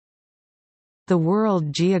The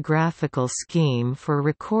World Geographical Scheme for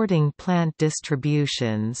Recording Plant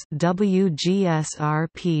Distributions (WGSRPD)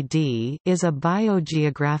 is a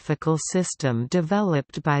biogeographical system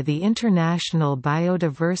developed by the International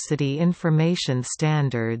Biodiversity Information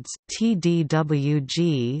Standards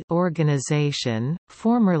 (TDWG) organization,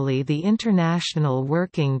 formerly the International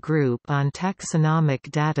Working Group on Taxonomic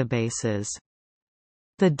Databases.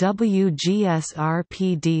 The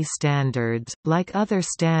WGSRPD standards, like other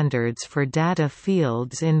standards for data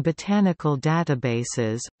fields in botanical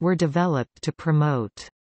databases, were developed to promote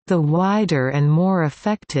the wider and more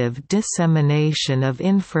effective dissemination of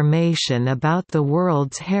information about the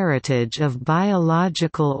world's heritage of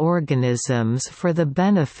biological organisms for the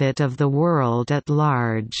benefit of the world at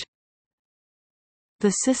large.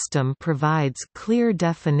 The system provides clear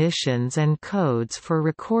definitions and codes for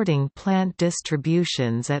recording plant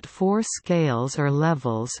distributions at 4 scales or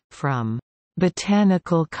levels, from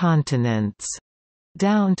botanical continents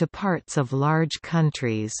down to parts of large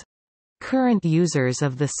countries. Current users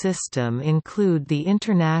of the system include the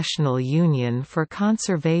International Union for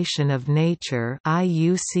Conservation of Nature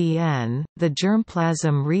 (IUCN), the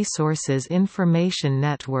Germplasm Resources Information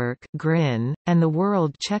Network (GRIN), and the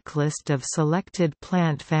World Checklist of Selected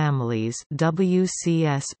Plant Families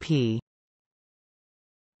 (WCSP).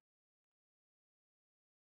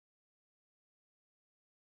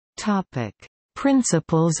 Topic: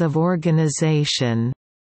 Principles of organization.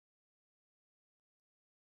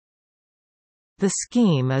 The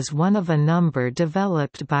scheme is one of a number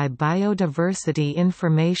developed by Biodiversity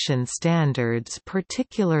Information Standards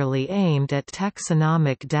particularly aimed at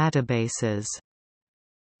taxonomic databases.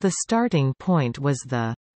 The starting point was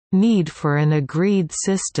the need for an agreed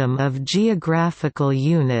system of geographical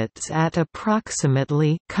units at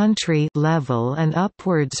approximately country level and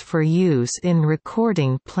upwards for use in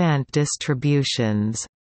recording plant distributions.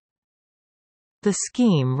 The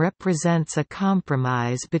scheme represents a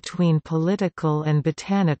compromise between political and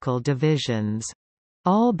botanical divisions.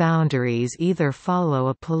 All boundaries either follow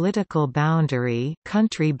a political boundary,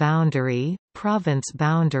 country boundary, province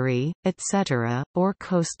boundary, etc., or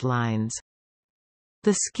coastlines.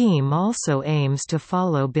 The scheme also aims to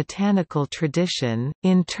follow botanical tradition,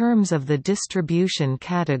 in terms of the distribution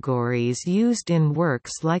categories used in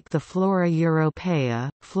works like the Flora Europaea,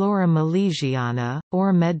 Flora Milesiana,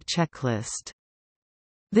 or Med Checklist.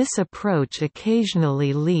 This approach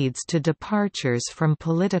occasionally leads to departures from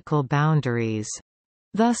political boundaries.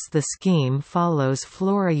 Thus the scheme follows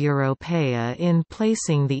Flora Europaea in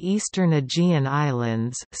placing the eastern Aegean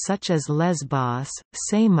islands such as Lesbos,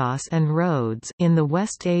 Samos and Rhodes in the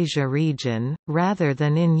West Asia region, rather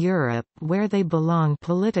than in Europe where they belong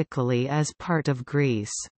politically as part of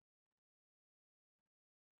Greece.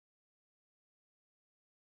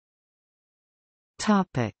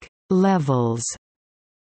 Levels.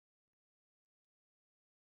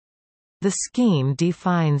 The scheme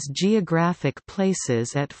defines geographic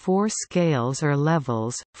places at 4 scales or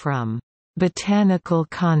levels, from botanical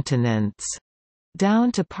continents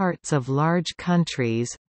down to parts of large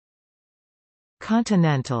countries.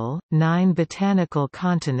 Continental, 9 botanical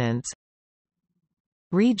continents.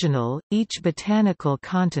 Regional, each botanical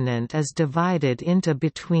continent is divided into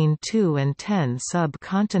between 2 and 10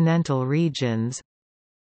 subcontinental regions.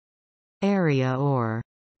 Area or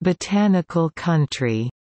botanical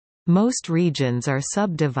country. Most regions are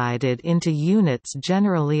subdivided into units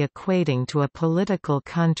generally equating to a political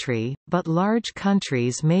country, but large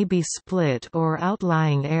countries may be split or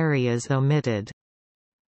outlying areas omitted.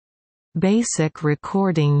 Basic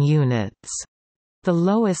recording units. The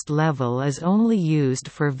lowest level is only used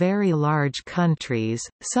for very large countries,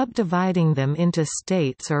 subdividing them into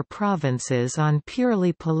states or provinces on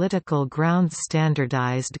purely political grounds.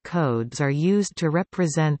 Standardized codes are used to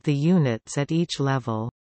represent the units at each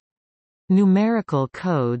level. Numerical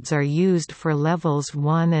codes are used for levels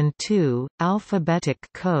 1 and 2, alphabetic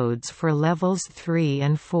codes for levels 3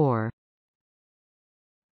 and 4.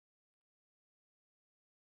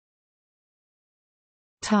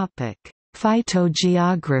 Topic: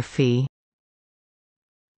 Phytogeography.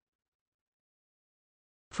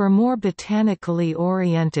 For more botanically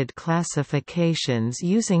oriented classifications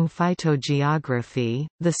using phytogeography,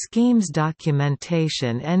 the scheme's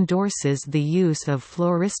documentation endorses the use of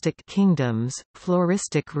floristic kingdoms,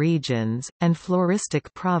 floristic regions, and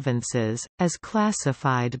floristic provinces, as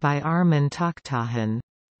classified by Armin Takhtajan.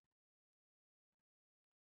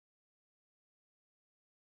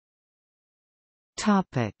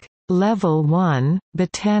 Level 1 –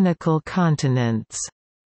 Botanical continents.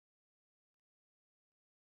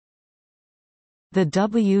 The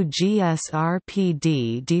WGSRPD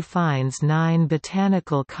defines 9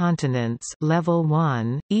 botanical continents level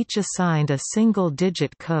 1, each assigned a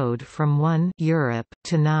single-digit code from 1 Europe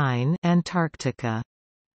to 9 Antarctica.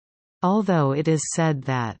 Although it is said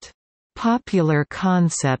that popular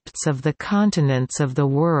concepts of the continents of the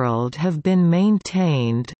world have been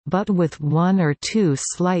maintained, but with 1 or 2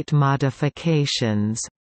 slight modifications.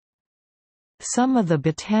 Some of the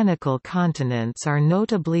botanical continents are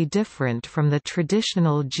notably different from the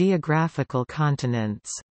traditional geographical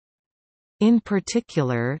continents. In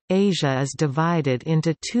particular, Asia is divided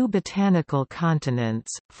into 2 botanical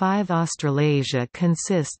continents. 5 Australasia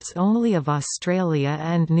consists only of Australia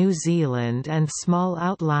and New Zealand and small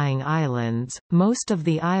outlying islands. Most of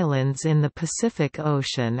the islands in the Pacific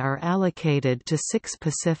Ocean are allocated to 6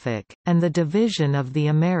 Pacific, and the division of the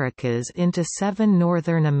Americas into 7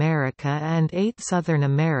 Northern America and 8 Southern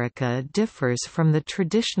America differs from the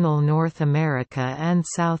traditional North America and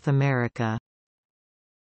South America.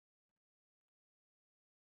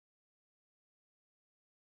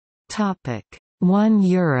 1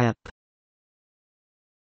 Europe.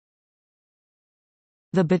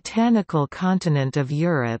 The botanical continent of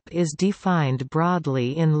Europe is defined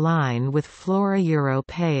broadly in line with Flora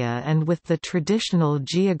Europaea and with the traditional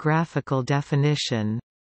geographical definition.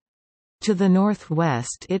 To the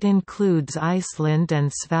northwest it includes Iceland and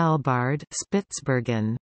Svalbard,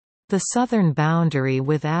 Spitsbergen. The southern boundary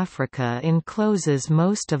with Africa encloses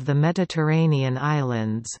most of the Mediterranean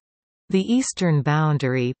islands. The eastern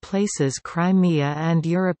boundary places Crimea and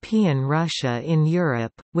European Russia in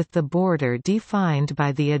Europe, with the border defined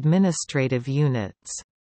by the administrative units.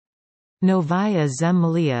 Novaya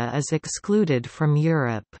Zemlya is excluded from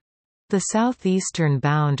Europe. The southeastern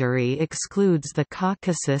boundary excludes the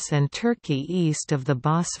Caucasus and Turkey east of the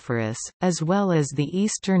Bosphorus, as well as the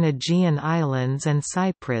eastern Aegean Islands and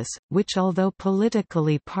Cyprus, which although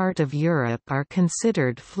politically part of Europe are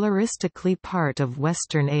considered floristically part of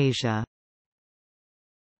Western Asia.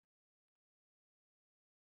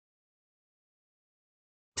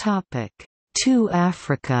 To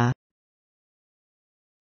Africa.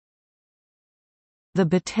 The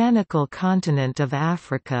botanical continent of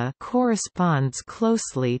Africa corresponds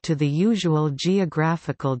closely to the usual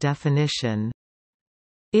geographical definition.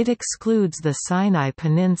 It excludes the Sinai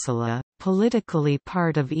Peninsula, politically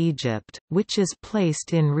part of Egypt, which is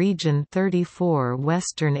placed in Region 34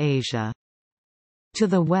 Western Asia. To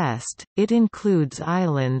the west, it includes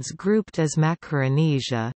islands grouped as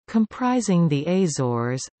Macaronesia, comprising the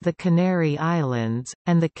Azores, the Canary Islands,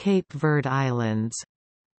 and the Cape Verde Islands.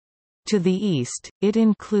 To the east, it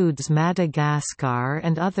includes Madagascar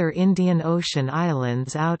and other Indian Ocean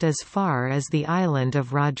islands out as far as the island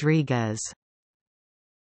of Rodrigues.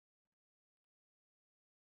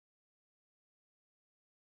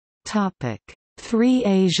 Topic: 3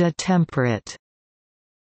 Asia-Temperate.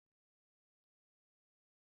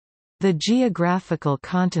 The geographical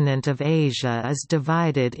continent of Asia is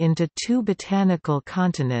divided into 2 botanical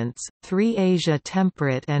continents, 3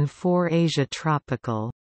 Asia-Temperate and 4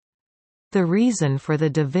 Asia-Tropical. The reason for the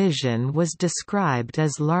division was described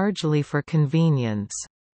as largely for convenience.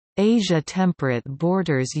 Asia-Temperate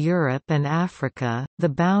borders Europe and Africa, the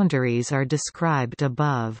boundaries are described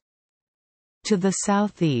above. To the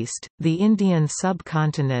southeast, the Indian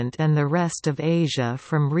subcontinent and the rest of Asia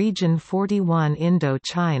from Region 41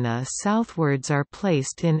 Indochina southwards are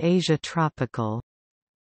placed in Asia Tropical.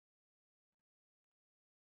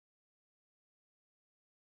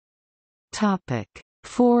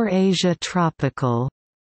 For Asia Tropical.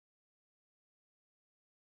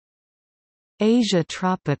 Asia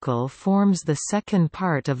Tropical forms the second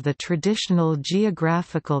part of the traditional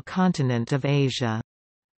geographical continent of Asia.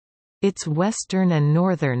 Its western and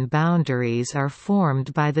northern boundaries are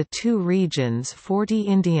formed by the 2 regions 40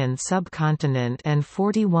 Indian subcontinent and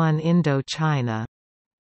 41 Indochina.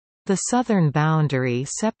 The southern boundary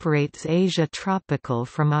separates Asia Tropical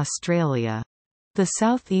from Australia. The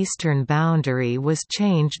southeastern boundary was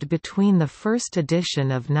changed between the first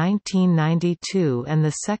edition of 1992 and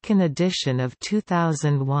the second edition of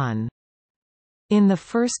 2001. In the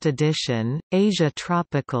first edition, Asia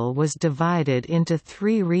Tropical was divided into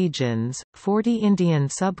 3 regions, 40 Indian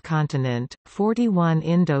subcontinent, 41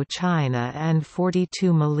 Indochina and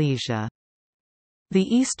 42 Malaysia.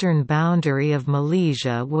 The eastern boundary of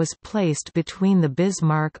Malaysia was placed between the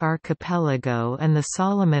Bismarck Archipelago and the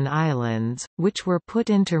Solomon Islands, which were put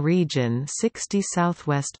into Region 60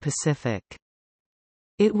 Southwest Pacific.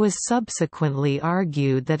 It was subsequently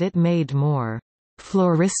argued that it made more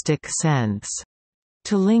floristic sense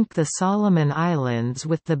to link the Solomon Islands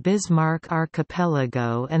with the Bismarck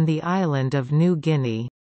Archipelago and the island of New Guinea.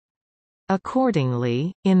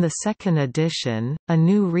 Accordingly, in the second edition, a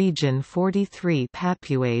new region 43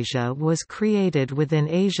 Papuasia was created within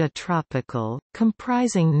Asia Tropical,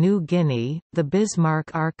 comprising New Guinea, the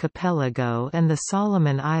Bismarck Archipelago and the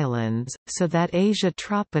Solomon Islands, so that Asia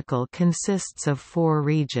Tropical consists of 4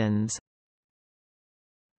 regions.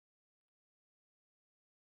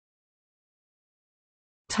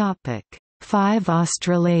 Topic 5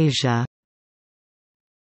 Australasia.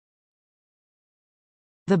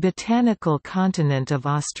 The botanical continent of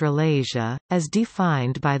Australasia, as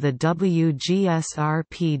defined by the WGSRPD,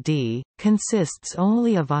 consists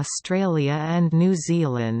only of Australia and New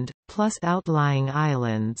Zealand, plus outlying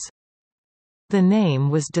islands. The name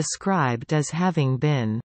was described as having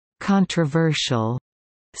been controversial,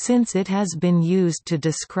 since it has been used to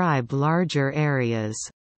describe larger areas.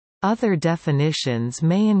 Other definitions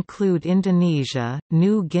may include Indonesia,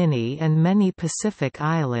 New Guinea and many Pacific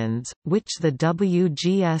islands, which the WGSRPD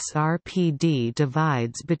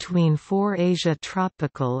divides between 4 Asia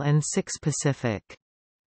Tropical and 6 Pacific.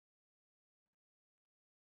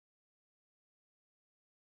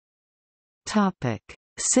 Topic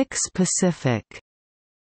 6 Pacific.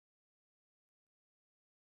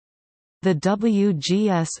 The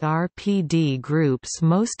WGSRPD groups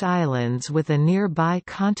most islands with a nearby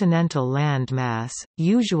continental landmass,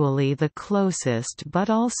 usually the closest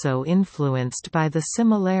but also influenced by the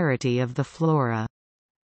similarity of the flora.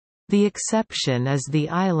 The exception is the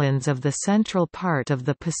islands of the central part of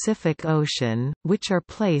the Pacific Ocean, which are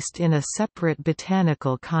placed in a separate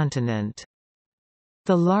botanical continent.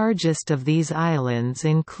 The largest of these islands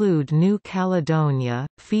include New Caledonia,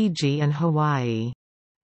 Fiji and Hawaii.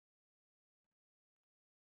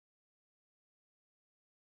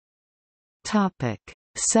 Topic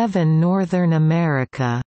 7 Northern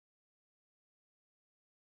America.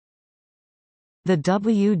 The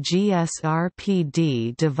WGSRPD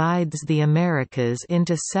divides the Americas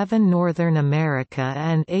into 7 Northern America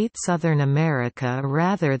and 8 Southern America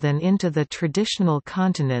rather than into the traditional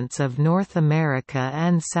continents of North America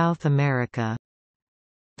and South America.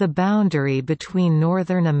 The boundary between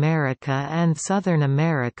Northern America and Southern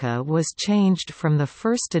America was changed from the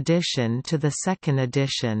first edition to the second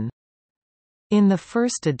edition. In the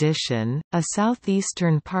first edition, a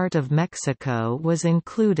southeastern part of Mexico was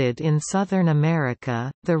included in Southern America,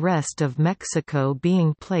 the rest of Mexico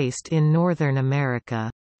being placed in Northern America.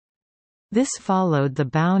 This followed the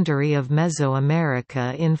boundary of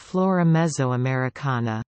Mesoamerica in Flora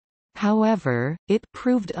Mesoamericana. However, it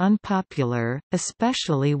proved unpopular,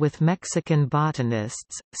 especially with Mexican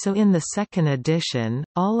botanists, so in the second edition,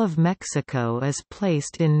 all of Mexico is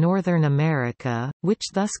placed in Northern America, which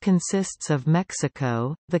thus consists of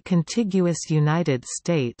Mexico, the contiguous United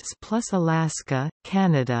States plus Alaska,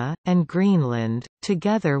 Canada, and Greenland,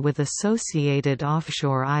 together with associated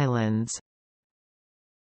offshore islands.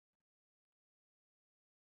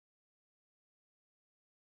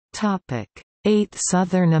 Topic 8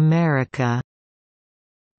 Southern America.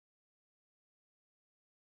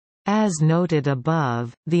 As noted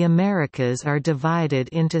above, the Americas are divided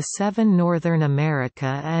into 7 Northern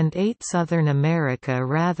America and 8 Southern America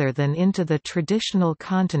rather than into the traditional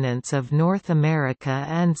continents of North America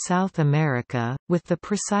and South America, with the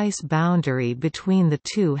precise boundary between the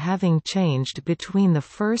two having changed between the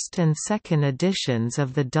first and second editions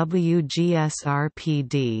of the WGSRPD.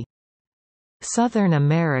 Southern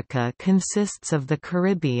America consists of the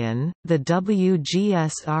Caribbean, the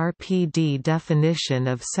WGSRPD definition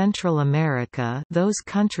of Central America, those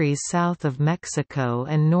countries south of Mexico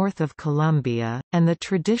and north of Colombia, and the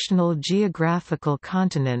traditional geographical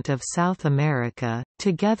continent of South America,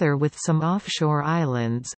 together with some offshore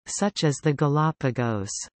islands, such as the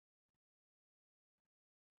Galapagos.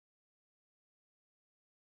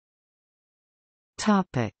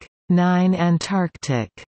 Topic 9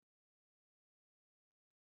 Antarctic.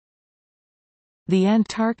 The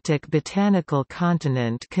Antarctic botanical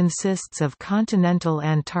continent consists of continental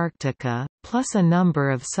Antarctica, plus a number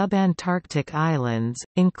of subantarctic islands,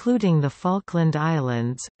 including the Falkland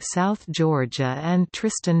Islands, South Georgia and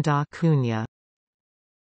Tristan da Cunha.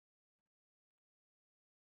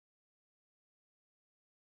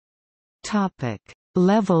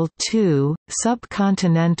 Level 2 –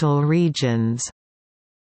 Subcontinental regions.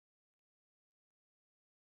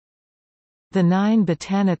 The 9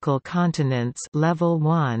 botanical continents level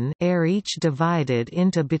 1 are each divided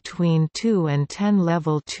into between 2 and 10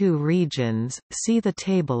 level 2 regions, see the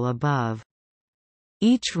table above.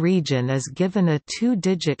 Each region is given a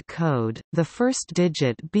 2-digit code, the first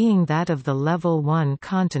digit being that of the level 1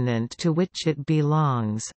 continent to which it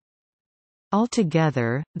belongs.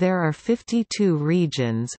 Altogether, there are 52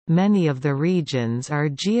 regions. Many of the regions are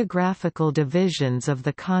geographical divisions of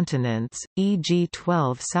the continents, e.g.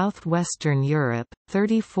 12 southwestern Europe,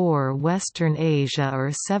 34 Western Asia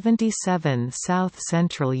or 77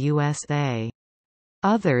 south-central USA.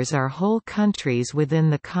 Others are whole countries within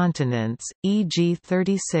the continents, e.g.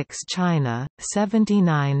 36 China,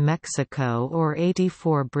 79 Mexico or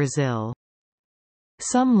 84 Brazil.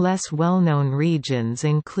 Some less well-known regions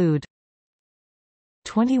include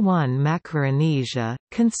 21 Macaronesia,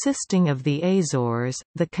 consisting of the Azores,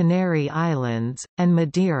 the Canary Islands, and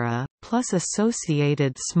Madeira, plus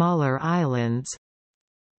associated smaller islands.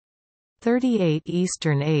 38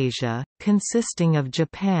 Eastern Asia, consisting of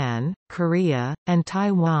Japan, Korea, and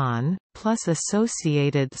Taiwan, plus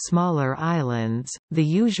associated smaller islands. The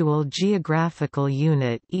usual geographical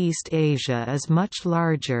unit East Asia is much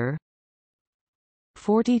larger.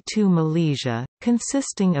 42 Malaysia,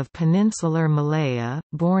 consisting of peninsular Malaya,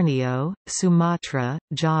 Borneo, Sumatra,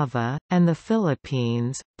 Java, and the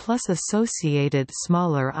Philippines, plus associated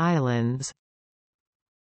smaller islands.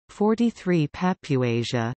 43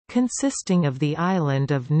 Papuasia, consisting of the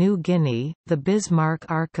island of New Guinea, the Bismarck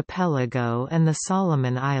Archipelago and the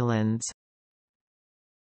Solomon Islands.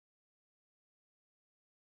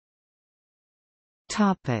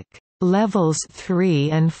 Levels 3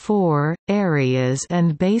 and 4, areas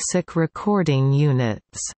and basic recording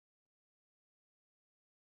units.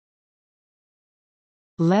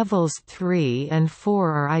 Levels 3 and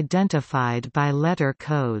 4 are identified by letter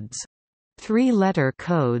codes. 3 letter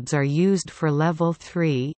codes are used for level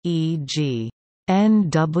 3, e.g.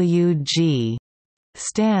 NWG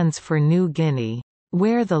stands for New Guinea,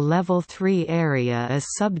 where the level 3 area is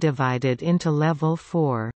subdivided into level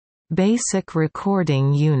 4. Basic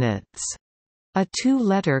recording units. A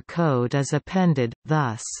 2-letter code is appended,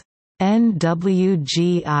 thus,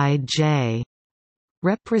 NWGIJ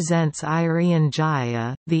represents Irian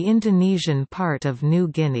Jaya, the Indonesian part of New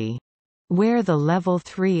Guinea. Where the level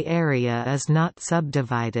 3 area is not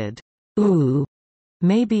subdivided, U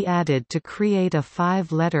may be added to create a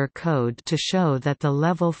 5-letter code to show that the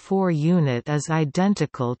level 4 unit is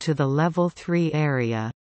identical to the level 3 area.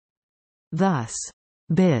 Thus,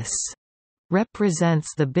 BIS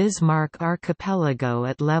represents the Bismarck Archipelago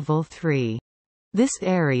at level 3. This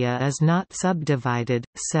area is not subdivided,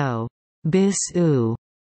 so BIS-U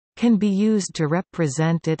can be used to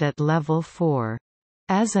represent it at level 4.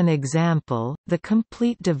 As an example, the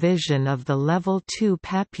complete division of the level 2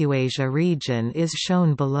 Papuasia region is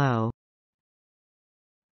shown below.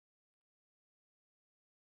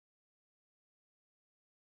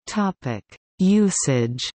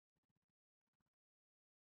 Usage.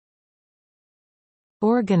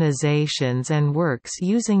 Organizations and works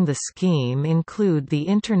using the scheme include the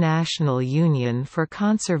International Union for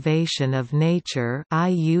Conservation of Nature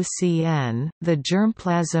 (IUCN), the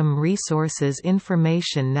Germplasm Resources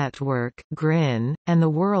Information Network (GRIN), and the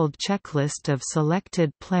World Checklist of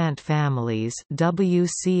Selected Plant Families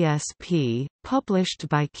 (WCSP), published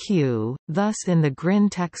by Kew. Thus, in the GRIN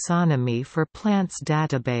taxonomy for plants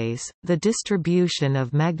database, the distribution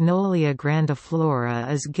of Magnolia grandiflora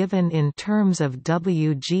is given in terms of WGSRPD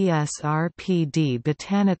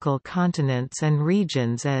botanical continents and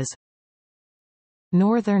regions as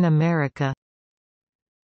Northern America,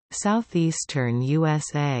 Southeastern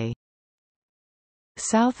USA,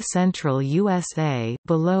 South-Central USA.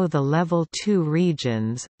 Below the Level 2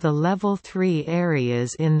 regions, the Level 3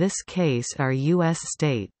 areas in this case are U.S.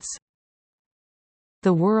 states.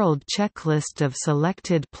 The World Checklist of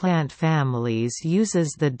Selected Plant Families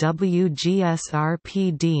uses the WGSRPD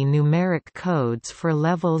numeric codes for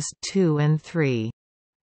levels 2 and 3.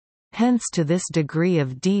 Hence, to this degree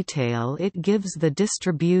of detail it gives the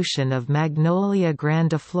distribution of Magnolia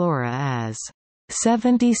grandiflora as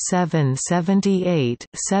 77, 78,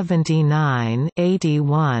 79,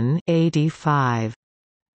 81, 85.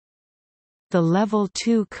 The Level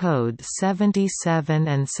 2 codes 77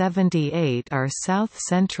 and 78 are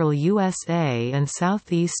South-Central USA and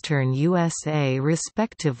Southeastern USA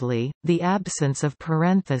respectively. The absence of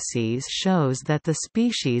parentheses shows that the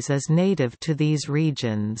species is native to these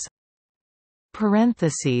regions.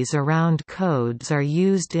 Parentheses around codes are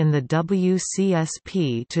used in the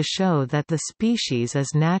WCSP to show that the species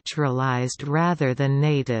is naturalized rather than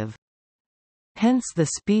native. Hence the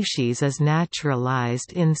species is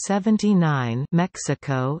naturalized in 79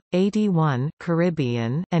 Mexico, 81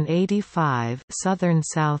 Caribbean, and 85 Southern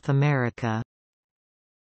South America.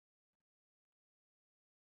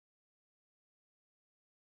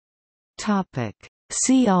 Topic: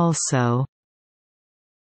 See also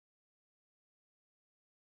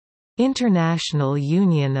International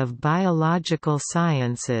Union of Biological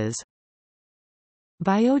Sciences,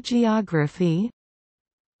 Biogeography,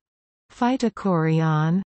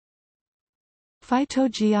 Phytochorion,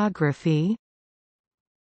 Phytogeography.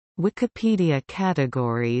 Wikipedia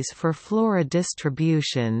categories for flora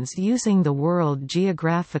distributions using the World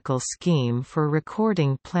Geographical Scheme for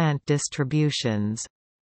recording plant distributions.